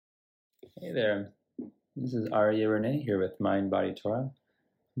Hey there, this is Arya Renee here with Mind Body Torah.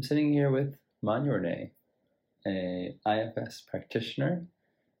 I'm sitting here with Manya Renee, a IFS practitioner,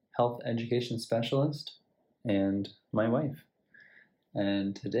 health education specialist, and my wife.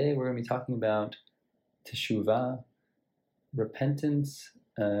 And today we're going to be talking about Teshuva, repentance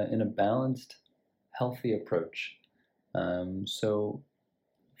in a balanced, healthy approach. So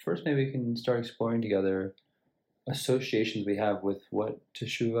first maybe we can start exploring together associations we have with what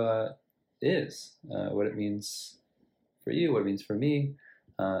Teshuva is, what it means for you, what it means for me,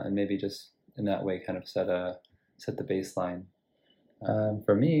 and maybe just in that way kind of set the baseline.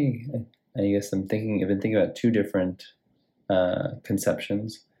 For me, I guess I've been thinking about two different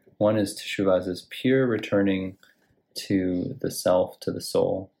conceptions. One is Teshuvah as this pure returning to the self, to the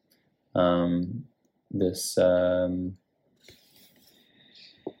soul. This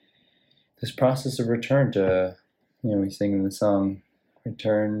process of return to, we sing in the song,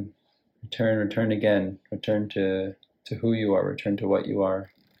 return again, return to who you are, return to what you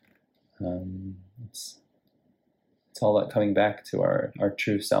are. It's all about coming back to our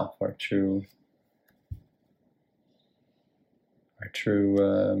true self, our true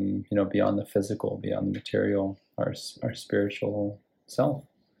beyond the physical, beyond the material, our spiritual self.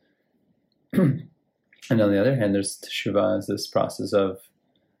 And on the other hand, there's Teshuvah as this process of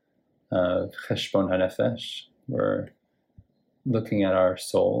Cheshbon HaNefesh, where looking at our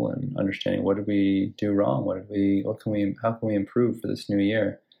soul and understanding what did we do wrong, how can we improve for this new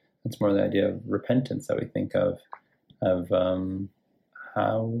year. That's more the idea of repentance that we think of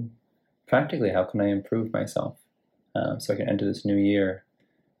how can I improve myself so I can enter this new year,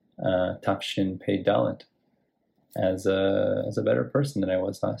 Tafshin Pei Dalet, as a better person than I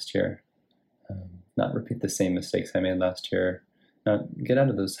was last year. Not repeat the same mistakes I made last year. Not get out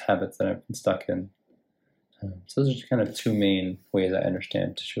of those habits that I've been stuck in. So those are just kind of two main ways I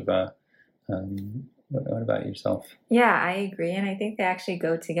understand Teshuvah. What about yourself? Yeah, I agree. And I think they actually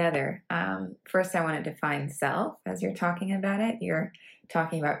go together. First, I want to define self as you're talking about it. You're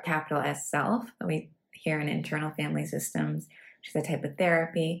talking about capital S self. We hear in internal family systems, which is a type of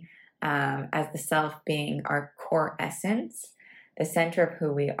therapy, as the self being our core essence, the center of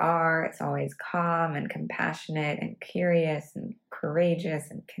who we are. It's always calm and compassionate and curious and courageous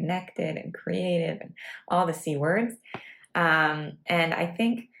and connected and creative and all the C words. And I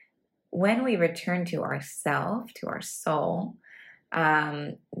think when we return to ourself, to our soul,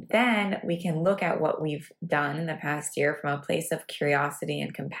 then we can look at what we've done in the past year from a place of curiosity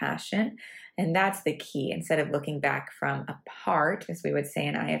and compassion. And that's the key. Instead of looking back from apart, as we would say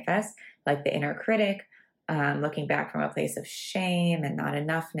in IFS, like the inner critic, looking back from a place of shame and not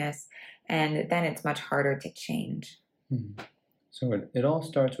enoughness, and then it's much harder to change. Mm-hmm. So it all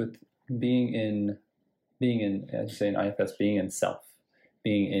starts with being in, as you say in IFS, being in self,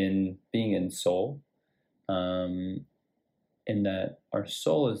 being in soul, in that our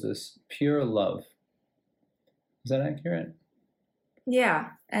soul is this pure love. Is that accurate?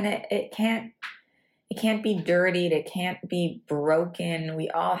 Yeah, and it can't be dirtied. It can't be broken. We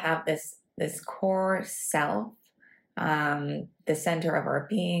all have this core self, the center of our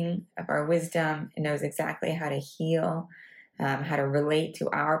being, of our wisdom. It knows exactly how to heal, how to relate to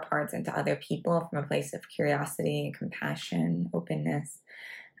our parts and to other people from a place of curiosity, compassion, openness.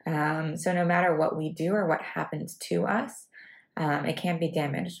 So no matter what we do or what happens to us, it can't be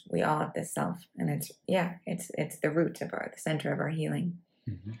damaged. We all have this self, and it's the root of the center of our healing.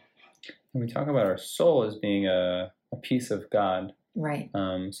 Mm-hmm. When we talk about our soul as being a piece of God, right?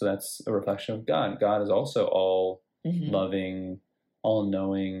 So that's a reflection of God. God is also all loving, all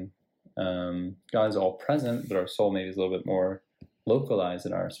knowing. God is all present, but our soul maybe is a little bit more localized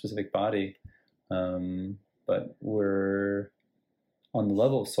in our specific body. But we're on the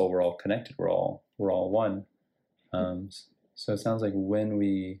level of soul, we're all connected. We're all one. So it sounds like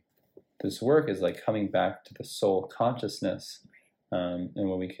this work is like coming back to the soul consciousness, and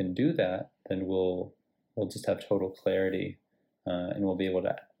when we can do that, then we'll just have total clarity, and we'll be able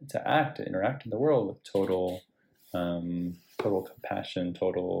to interact in the world with total compassion,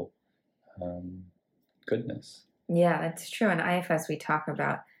 total goodness. Yeah, that's true. In IFS, we talk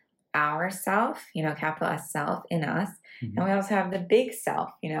about our self, capital S self in us. Mm-hmm. And we also have the big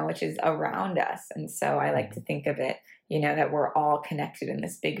self, which is around us. And so I like to think of it, that we're all connected in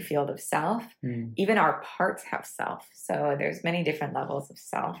this big field of self. Mm. Even our parts have self. So there's many different levels of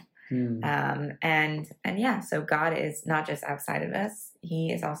self. Mm. And so God is not just outside of us,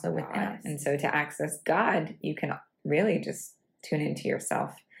 he is also within us. And so to access God, you can really just tune into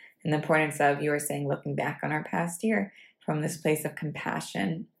yourself. And the importance of, you were saying, looking back on our past year from this place of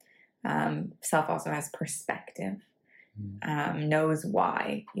compassion. Self also has perspective. knows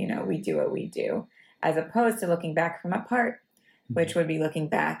why, we do what we do, as opposed to looking back from a part, which would be looking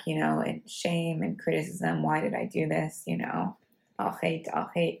back, in shame and criticism. Why did I do this? I'll hate,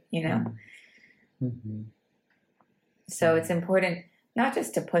 Mm-hmm. So it's important not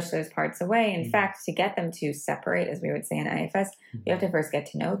just to push those parts away. In fact, to get them to separate, as we would say in IFS, you have to first get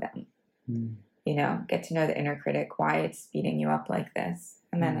to know them. Get to know the inner critic, why it's beating you up like this,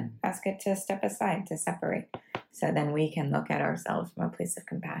 and then ask it to step aside, to separate. So then we can look at ourselves from a place of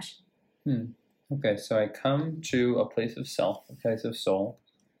compassion. Okay, so I come to a place of self, a place of soul,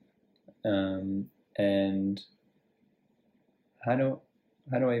 and how do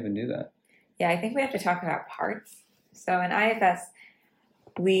I even do that? Yeah, I think we have to talk about parts. So in IFS,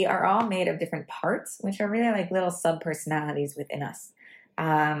 we are all made of different parts, which are really like little sub-personalities within us.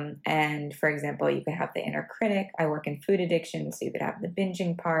 And for example, you could have the inner critic. I work in food addiction, so you could have the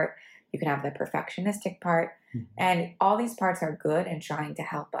binging part. You can have the perfectionistic part. And all these parts are good and trying to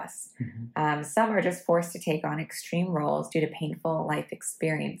help us. Some are just forced to take on extreme roles due to painful life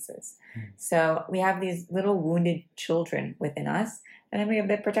experiences. So we have these little wounded children within us. And then we have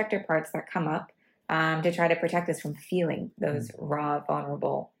the protector parts that come up to try to protect us from feeling those raw,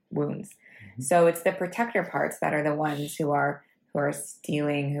 vulnerable wounds. So it's the protector parts that are the ones who are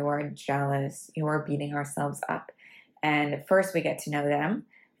stealing, who are jealous, who are beating ourselves up. And first we get to know them.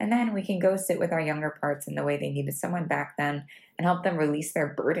 And then we can go sit with our younger parts in the way they needed someone back then and help them release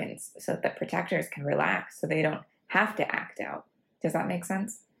their burdens so that the protectors can relax so they don't have to act out. Does that make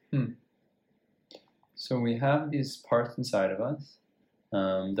sense? So we have these parts inside of us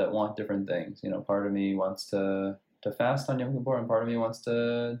that want different things. Part of me wants to fast on Yom Kippur, and part of me wants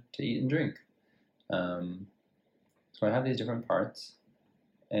to eat and drink. So I have these different parts.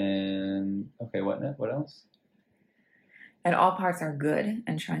 And okay, what else? And all parts are good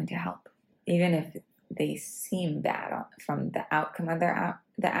and trying to help, even if they seem bad from the outcome of the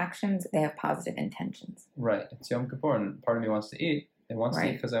actions. They have positive intentions. Right. It's Yom Kippur, and part of me wants to eat. It wants to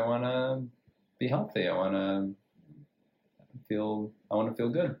eat because I want to be healthy. I want to feel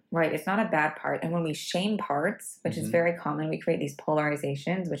good. Right. It's not a bad part. And when we shame parts, which is very common, we create these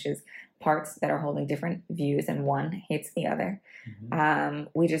polarizations, which is parts that are holding different views and one hates the other.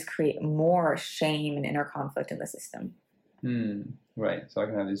 We just create more shame and inner conflict in the system. Right. So I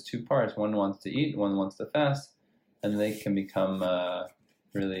can have these two parts. One wants to eat, one wants to fast, and they can become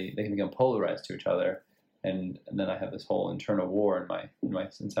polarized to each other. And then I have this whole internal war in my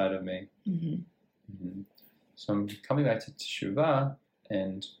inside of me. So I'm coming back to Teshuva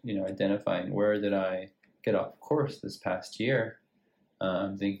and identifying where did I get off course this past year.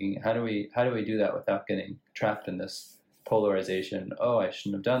 I'm thinking, how do we do that without getting trapped in this polarization? Oh, I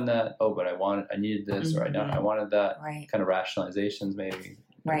shouldn't have done that. Oh, but I needed this, or I wanted that. Right. Kind of rationalizations, maybe.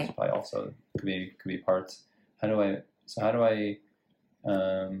 Right. Probably also could be parts. How do I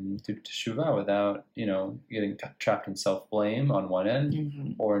do teshuva without getting trapped in self blame on one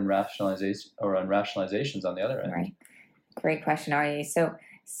end, or in rationalizations on the other end? Right. Great question, Ari. So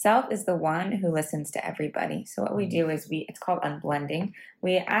self is the one who listens to everybody. So what we do is it's called unblending.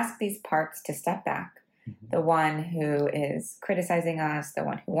 We ask these parts to step back. The one who is criticizing us, the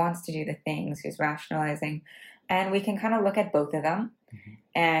one who wants to do the things, who's rationalizing. And we can kind of look at both of them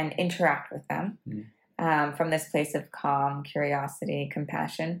and interact with them from this place of calm, curiosity,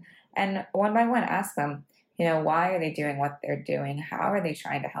 compassion. And one by one, ask them, why are they doing what they're doing? How are they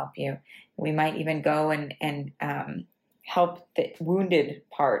trying to help you? We might even go and help the wounded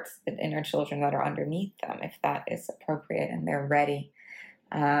parts, the inner children that are underneath them, if that is appropriate and they're ready.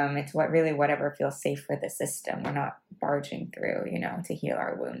 It's whatever feels safe for the system. We're not barging through, to heal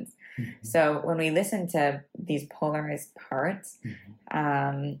our wounds. So when we listen to these polarized parts,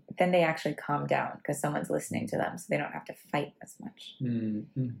 then they actually calm down because someone's listening to them, so they don't have to fight as much. And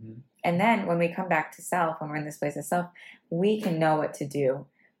then when we come back to self, when we're in this place of self, we can know what to do.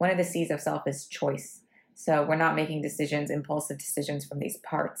 One of the C's of self is choice. So we're not making decisions, impulsive decisions from these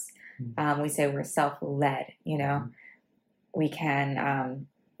parts. We say we're self-led, We can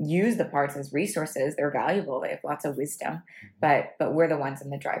use the parts as resources. They're valuable. They have lots of wisdom, but we're the ones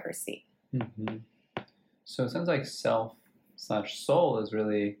in the driver's seat. So it sounds like self/soul is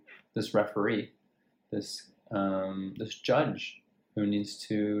really this referee, this judge who needs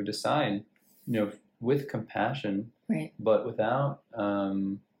to decide, with compassion, right, but without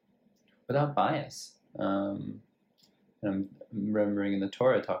bias. And I'm remembering in the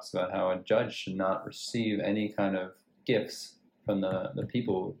Torah it talks about how a judge should not receive any kind of gifts from the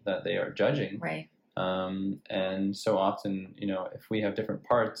people that they are judging. Right. And so often, if we have different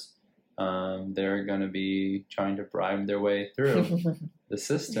parts, they're going to be trying to bribe their way through the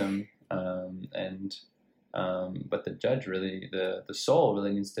system. And But the judge really, the soul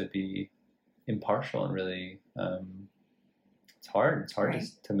really needs to be impartial and really. It's hard. It's hard Right.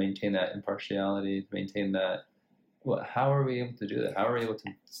 to maintain that impartiality, to maintain that. Well, how are we able to do that? How are we able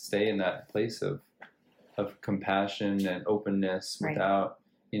to stay in that place of compassion and openness Right. without,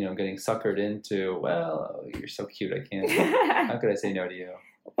 getting suckered into, well, oh, you're so cute, I can't. How could I say no to you?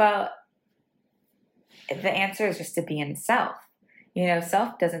 Well, the answer is just to be in self.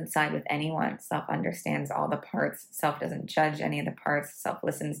 Self doesn't side with anyone. Self understands all the parts. Self doesn't judge any of the parts. Self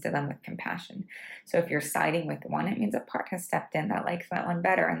listens to them with compassion. So if you're siding with one, it means a part has stepped in that likes that one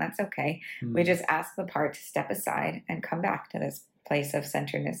better, and that's okay. We just ask the part to step aside and come back to this place of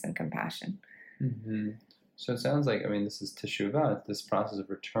centeredness and compassion. Mm-hmm. So it sounds like, this is Teshuva, this process of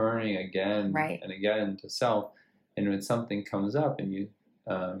returning again Right. and again to self. And when something comes up and you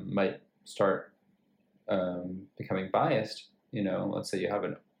might start becoming biased, let's say you have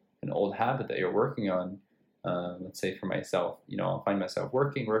an old habit that you're working on. Let's say for myself, I'll find myself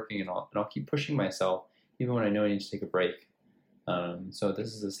working, and I'll keep pushing myself even when I know I need to take a break. So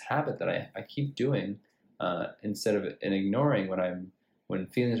this is this habit that I keep doing instead of and ignoring when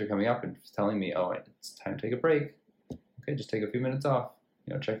feelings are coming up and telling me, oh, it's time to take a break. Okay, just take a few minutes off.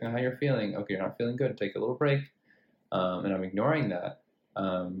 Checking on how you're feeling. Okay, you're not feeling good. Take a little break. And I'm ignoring that.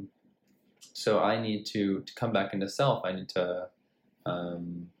 So I need to come back into self. I need to, how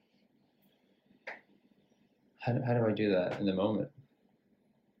do I do that in the moment?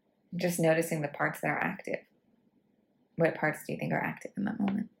 Just noticing the parts that are active. What parts do you think are active in that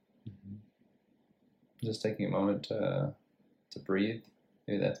moment? Mm-hmm. Just taking a moment to breathe.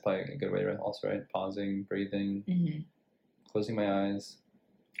 Maybe that's probably a good way to also, right? Pausing, breathing, closing my eyes.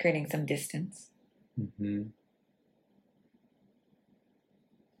 Creating some distance. Mm-hmm.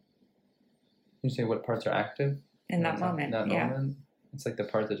 You say what parts are active? In that moment, in that moment? It's like the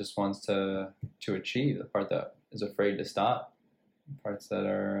part that just wants to achieve, the part that is afraid to stop, the parts that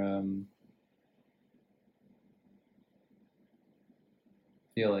are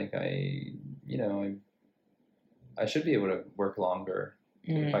feel like I should be able to work longer.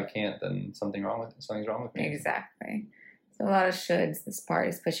 If I can't, then something's wrong with me. Exactly. So a lot of shoulds. This part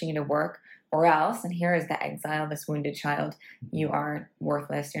is pushing you to work, or else, and here is the exile, this wounded child, you are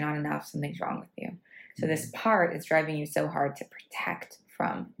worthless, you're not enough, something's wrong with you. So this part is driving you so hard to protect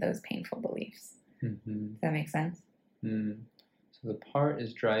from those painful beliefs. Mm-hmm. Does that make sense? Mm. So the part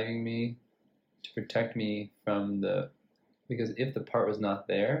is driving me to protect me from because if the part was not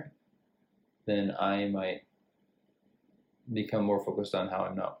there, then I might become more focused on how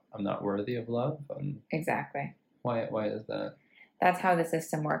I'm not worthy of love. Exactly. Why is that? That's how the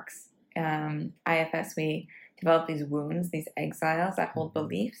system works. IFS, we develop these wounds, these exiles that hold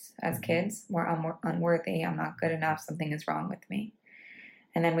beliefs as kids. We're unworthy, I'm not good enough, something is wrong with me.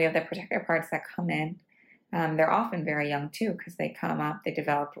 And then we have the protector parts that come in. They're often very young too, because they come up, they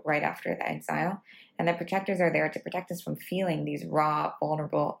develop right after the exile. And the protectors are there to protect us from feeling these raw,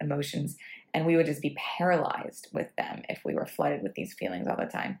 vulnerable emotions. And we would just be paralyzed with them if we were flooded with these feelings all the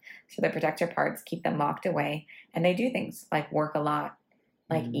time. So the protector parts keep them locked away. And they do things like work a lot,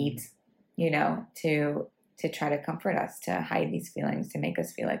 like eat, to try to comfort us, to hide these feelings, to make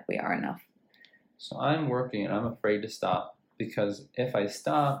us feel like we are enough. So I'm working and I'm afraid to stop, because if I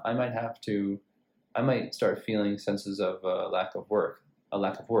stop, I might start feeling senses of lack of worth.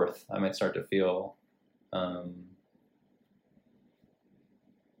 I might start to feel,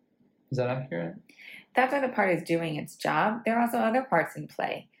 is that accurate? That's why the part is doing its job. There are also other parts in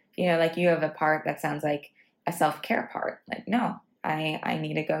play. Like you have a part that sounds like a self-care part. Like, no, I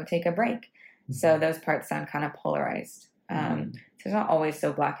need to go take a break. So those parts sound kind of polarized. So it's not always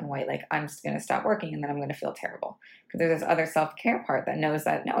so black and white, like I'm just going to stop working and then I'm going to feel terrible. Because there's this other self-care part that knows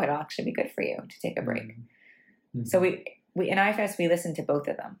that, no, it'll actually be good for you to take a break. So we in IFS, we listen to both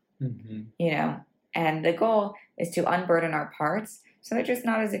of them, and the goal is to unburden our parts so they're just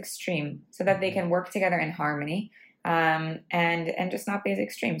not as extreme, so that they can work together in harmony, and just not be as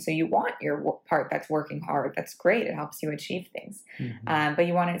extreme. So you want your part that's working hard. That's great. It helps you achieve things. But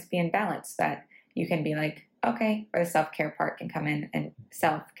you want it to be in balance, that you can be like, okay, or the self-care part can come in and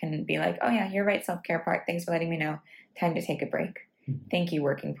self can be like, oh yeah, you're right, self-care part. Thanks for letting me know. Time to take a break. Thank you,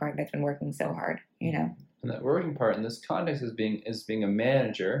 working part that's been working so hard, And that working part in this context is being a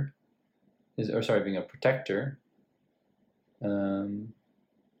manager, being a protector. What's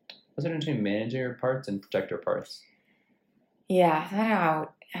the difference between manager parts and protector parts? Yeah, I don't know.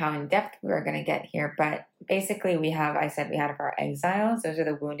 how in depth we're going to get here, but basically I said we have our exiles, those are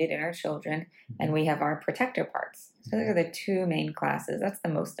the wounded inner children, and we have our protector parts. So those are the two main classes. That's the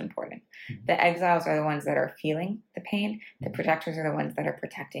most important. The exiles are the ones that are feeling the pain. The protectors are the ones that are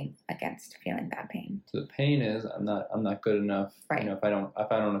protecting against feeling that pain. So the pain is I'm not good enough. Right. If I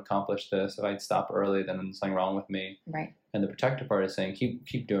don't accomplish this, if I stop early, then there's something wrong with me. Right. And the protector part is saying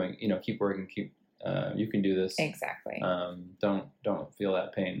keep doing, keep working, you can do this. Exactly. Don't feel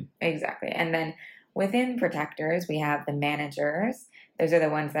that pain. Exactly. And then within protectors, we have the managers. Those are the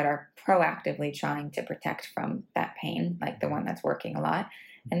ones that are proactively trying to protect from that pain, like the one that's working a lot.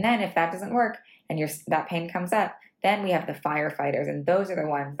 And then if that doesn't work and that pain comes up, then we have the firefighters, and those are the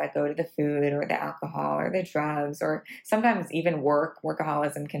ones that go to the food or the alcohol or the drugs, or sometimes even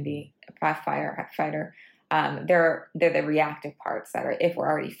workaholism can be a firefighter. They're the reactive parts that are, if we're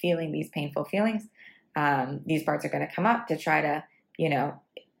already feeling these painful feelings, these parts are going to come up to try to,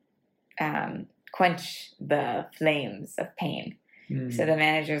 quench the flames of pain. So the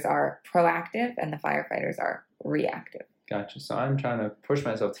managers are proactive and the firefighters are reactive. Gotcha. So I'm trying to push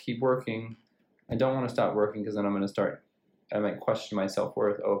myself to keep working. I don't want to stop working because then I might question my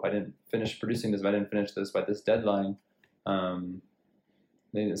self-worth. Oh, if I didn't finish producing this, if I didn't finish this by this deadline,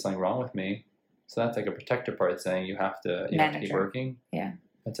 maybe there's something wrong with me. So that's like a protector part saying you have to keep working. Yeah.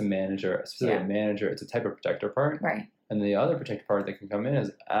 That's a manager, specifically a manager. It's a type of protector part. Right. And the other protector part that can come in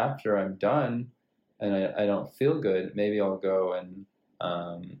is after I'm done and I don't feel good, maybe I'll go and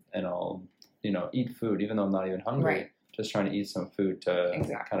I'll, eat food, even though I'm not even hungry. Right. Just trying to eat some food to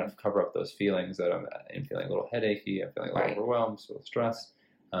kind of cover up those feelings that I'm feeling a little headachy, I'm feeling a little overwhelmed, a little stressed.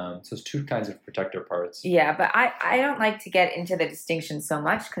 So it's two kinds of protector parts. Yeah, but I don't like to get into the distinction so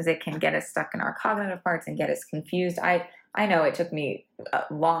much because it can get us stuck in our cognitive parts and get us confused. I know it took me a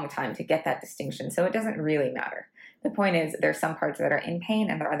long time to get that distinction, so it doesn't really matter. The point is there's some parts that are in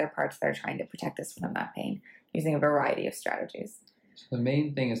pain and there are other parts that are trying to protect us from that pain using a variety of strategies. So the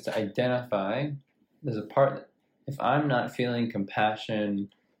main thing is to identify there's a part that if I'm not feeling compassion,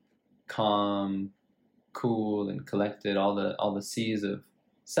 calm, cool, and collected, all the C's of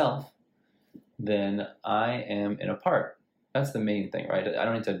self, then I am in a part. That's the main thing, right? I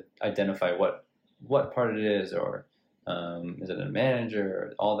don't need to identify what part it is, or is it a manager,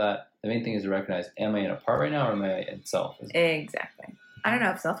 or all that. The main thing is to recognize, am I in a part right now, or am I in self? Exactly. I don't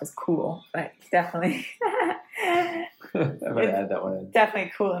know if self is cool, but definitely. I'm going to add that one in.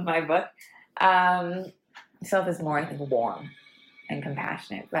 Definitely cool in my book. Self is more, I think, warm and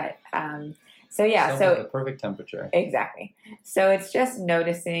compassionate. But so yeah, self is the perfect temperature. Exactly. So it's just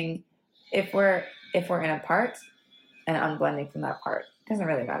noticing if we're in a part and unblending from that part. It doesn't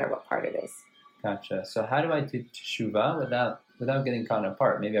really matter what part it is. Gotcha. So how do I do Teshuva without getting caught in a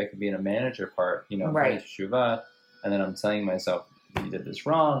part? Maybe I could be in a manager part, right. Teshuva, and then I'm telling myself, you did this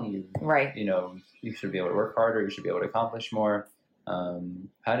wrong. Right. You should be able to work harder. You should be able to accomplish more.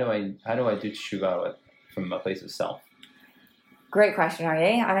 How do I do Teshuva from a place of self? Great question,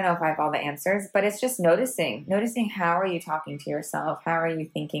 Aryeh. I don't know if I have all the answers, but it's just noticing how are you talking to yourself? How are you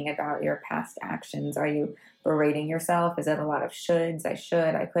thinking about your past actions? Are you berating yourself? Is it a lot of shoulds?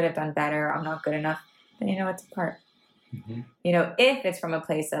 I could have done better. I'm not good enough. Then it's a part. Mm-hmm. If it's from a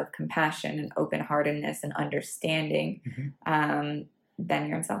place of compassion and open-heartedness and understanding, then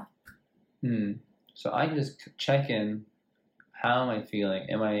you're in self. So I can just check in. How am I feeling?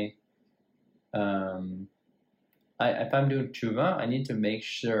 Am I if I'm doing tshuva, I need to make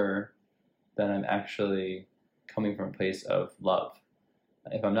sure that I'm actually coming from a place of love.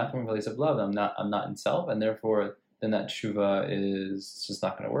 If I'm not coming from a place of love, I'm not in self, and therefore then that tshuva is just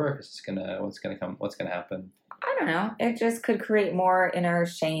not going to work. It's just what's going to happen? I don't know. It just could create more inner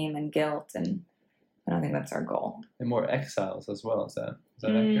shame and guilt, and I don't think that's our goal. And more exiles as well. Is that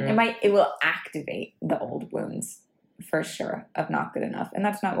accurate? It will activate the old wounds for sure of not good enough, and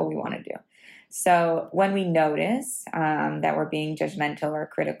that's not what we want to do. So when we notice that we're being judgmental or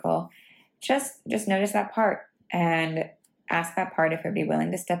critical, just notice that part and ask that part if it would be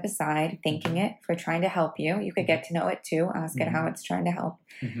willing to step aside, thanking it for trying to help you. You could get to know it too. Ask it how it's trying to help.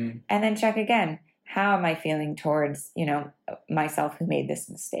 And then check again. How am I feeling towards, myself who made this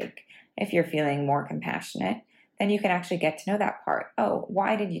mistake? If you're feeling more compassionate, then you can actually get to know that part. Oh,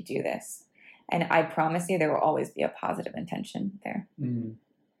 why did you do this? And I promise you there will always be a positive intention there.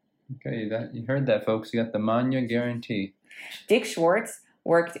 Okay, you heard that, folks. You got the Manya guarantee. Dick Schwartz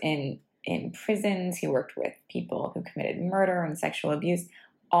worked in prisons. He worked with people who committed murder and sexual abuse.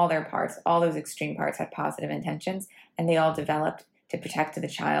 All their parts, all those extreme parts had positive intentions, and they all developed to protect the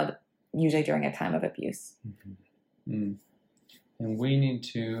child, usually during a time of abuse. And we need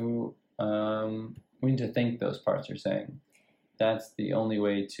to thank those parts, you're saying. that's the only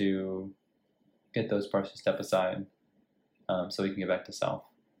way to get those parts to step aside, so we can get back to self.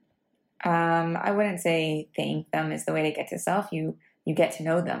 I wouldn't say thank them is the way to get to self. You get to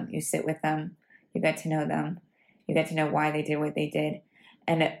know them. You sit with them. You get to know them. You get to know why they did what they did.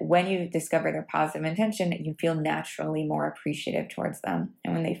 And when you discover their positive intention, you feel naturally more appreciative towards them.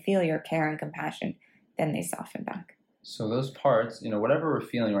 And when they feel your care and compassion, then they soften back. So those parts, whatever we're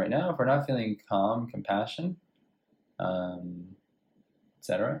feeling right now, if we're not feeling calm, compassion,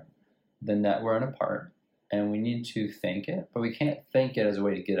 etc., then that we're in a part, and we need to thank it, but we can't thank it as a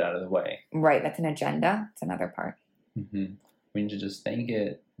way to get out of the way. Right, that's an agenda. It's another part. Mm-hmm. We need to just thank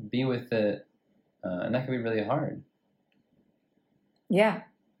it, be with it, and that can be really hard. Yeah,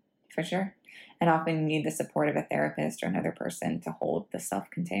 for sure. And often you need the support of a therapist or another person to hold the self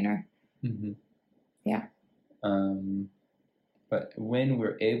container. Mm-hmm. Yeah. But when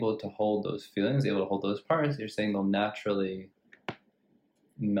we're able to hold those feelings, able to hold those parts, you're saying they'll naturally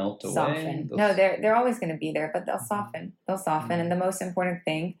melt away. Soften. No, they're always going to be there, but they'll soften. They'll soften, and the most important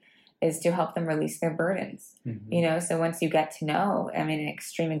thing is to help them release their burdens. Mm-hmm. So once you get to know, an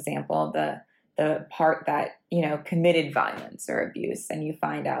extreme example, the part that committed violence or abuse, and you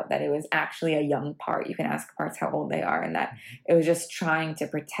find out that it was actually a young part. You can ask parts how old they are, and that it was just trying to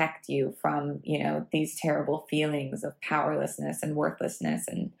protect you from these terrible feelings of powerlessness and worthlessness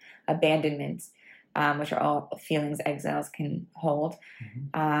and abandonment, which are all feelings exiles can hold.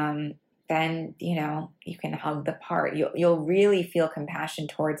 Mm-hmm. Then you can hug the part. You'll really feel compassion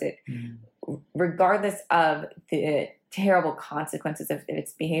towards it, regardless of the terrible consequences of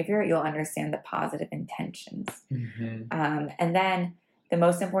its behavior. You'll understand the positive intentions. And then the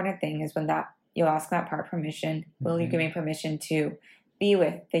most important thing is when you'll ask that part permission. Will you give me permission to be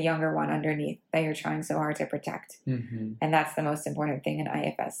with the younger one underneath that you're trying so hard to protect? And that's the most important thing in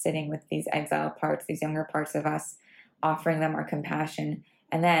IFS, sitting with these exiled parts, these younger parts of us, offering them our compassion,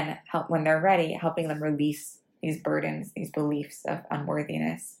 and then when they're ready, helping them release these burdens, these beliefs of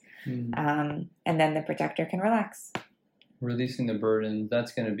unworthiness. And then the protector can relax. Releasing the burdens,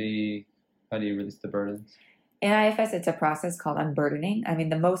 that's going to be, how do you release the burdens? In IFS, it's a process called unburdening.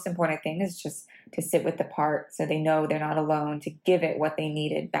 The most important thing is just to sit with the part so they know they're not alone, to give it what they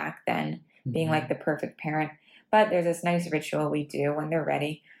needed back then, being like the perfect parent. But there's this nice ritual we do when they're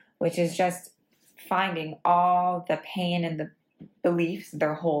ready, which is just finding all the pain and the beliefs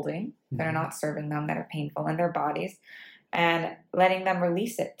they're holding that are not serving them, that are painful in their bodies, and letting them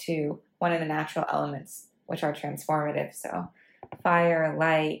release it to one of the natural elements, which are transformative. So fire,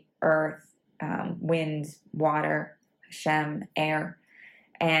 light, earth, wind, water, Hashem, air.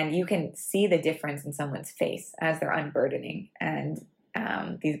 And you can see the difference in someone's face as they're unburdening. And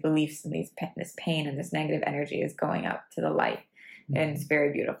these beliefs and this pain and this negative energy is going up to the light. And it's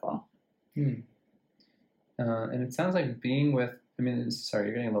very beautiful. And it sounds like being with, sorry,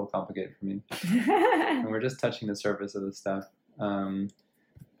 you're getting a little complicated for me. And we're just touching the surface of this stuff.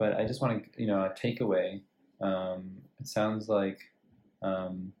 But I just want to, a takeaway. It sounds like,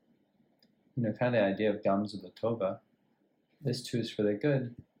 kind of the idea of Gamzu Latova. This too is for the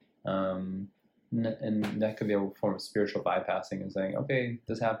good. And that could be a form of spiritual bypassing and saying, okay,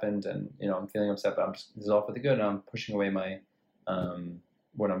 this happened and, I'm feeling upset, but this is all for the good. And I'm pushing away my,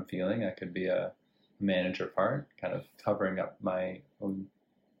 what I'm feeling. That could be a manager part, kind of covering up my own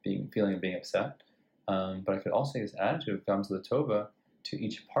feeling of being upset. But I could also use attitude of Gamzu Latova to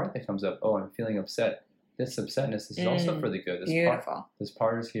each part that comes up. Oh, I'm feeling upset. This upsetness, this is also for the good. This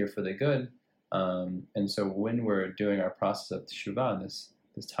part is here for the good. And so when we're doing our process of Teshuva in this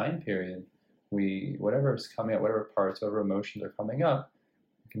time period, whatever is coming up, whatever parts, whatever emotions are coming up,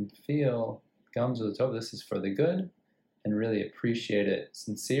 we can feel Gamzu Latova, this is for the good, and really appreciate it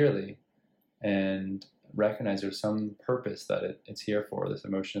sincerely and recognize there's some purpose that it's here for. This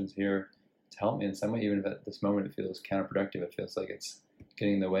emotion is here to help me in some way, even if at this moment it feels counterproductive. It feels like it's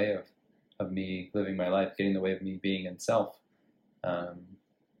getting in the way of me living my life, getting in the way of me being in self.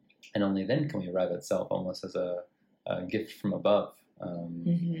 And only then can we arrive at self, almost as a gift from above.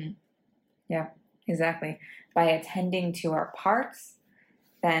 Yeah, exactly. By attending to our parts,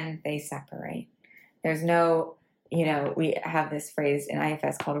 then they separate. There's no, we have this phrase in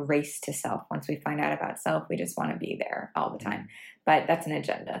IFS called race to self. Once we find out about self, we just want to be there all the time. But that's an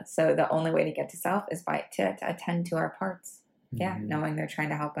agenda. So the only way to get to self is to attend to our parts. Yeah, knowing they're trying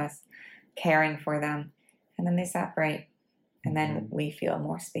to help us, caring for them, and then they separate. And then we feel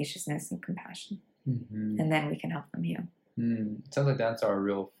more spaciousness and compassion. And then we can help them heal. It sounds like that's our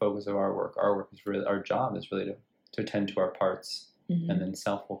real focus of our work. Our work is really, our job is really to attend to our parts. And then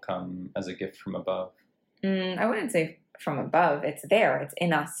self will come as a gift from above. I wouldn't say from above. It's there. It's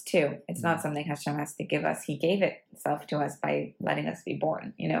in us too. It's not something Hashem has to give us. He gave itself to us by letting us be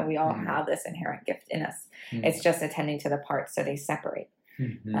born. You know, we all have this inherent gift in us. It's just attending to the parts so they separate.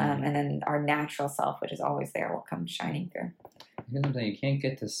 And then our natural self, which is always there, will come shining through. You can't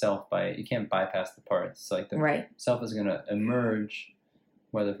get to self you can't bypass the parts. So like the self is going to emerge,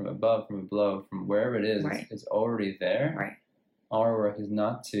 whether from above, from below, from wherever it is, it's already there. Right. Our work is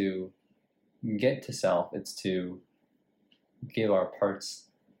not to get to self, it's to give our parts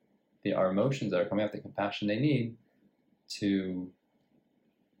our emotions that are coming up, the compassion they need to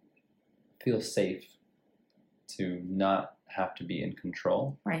feel safe, to not have to be in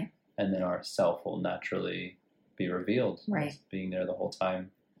control. Right. And then our self will naturally be revealed. Right. Being there the whole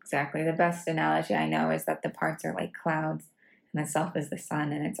time. Exactly. The best analogy I know is that the parts are like clouds and the self is the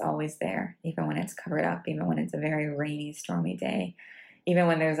sun, and it's always there, even when it's covered up, even when it's a very rainy, stormy day, even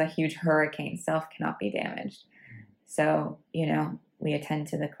when there's a huge hurricane, self cannot be damaged. So, you know, we attend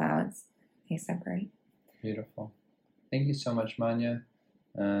to the clouds. They separate. Beautiful. Thank you so much, Manya.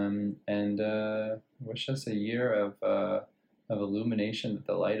 And wish us a year of illumination with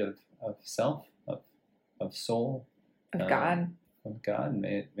the light of self, of soul, of God. Of God.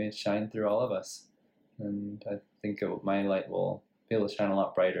 May it shine through all of us. And I think my light will be able to shine a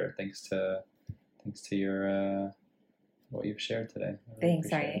lot brighter thanks to your what you've shared today. Thanks,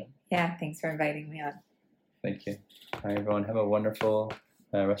 yeah, thanks for inviting me on. Thank you. All right, everyone. Have a wonderful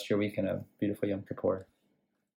rest of your week and a beautiful Yom Kippur.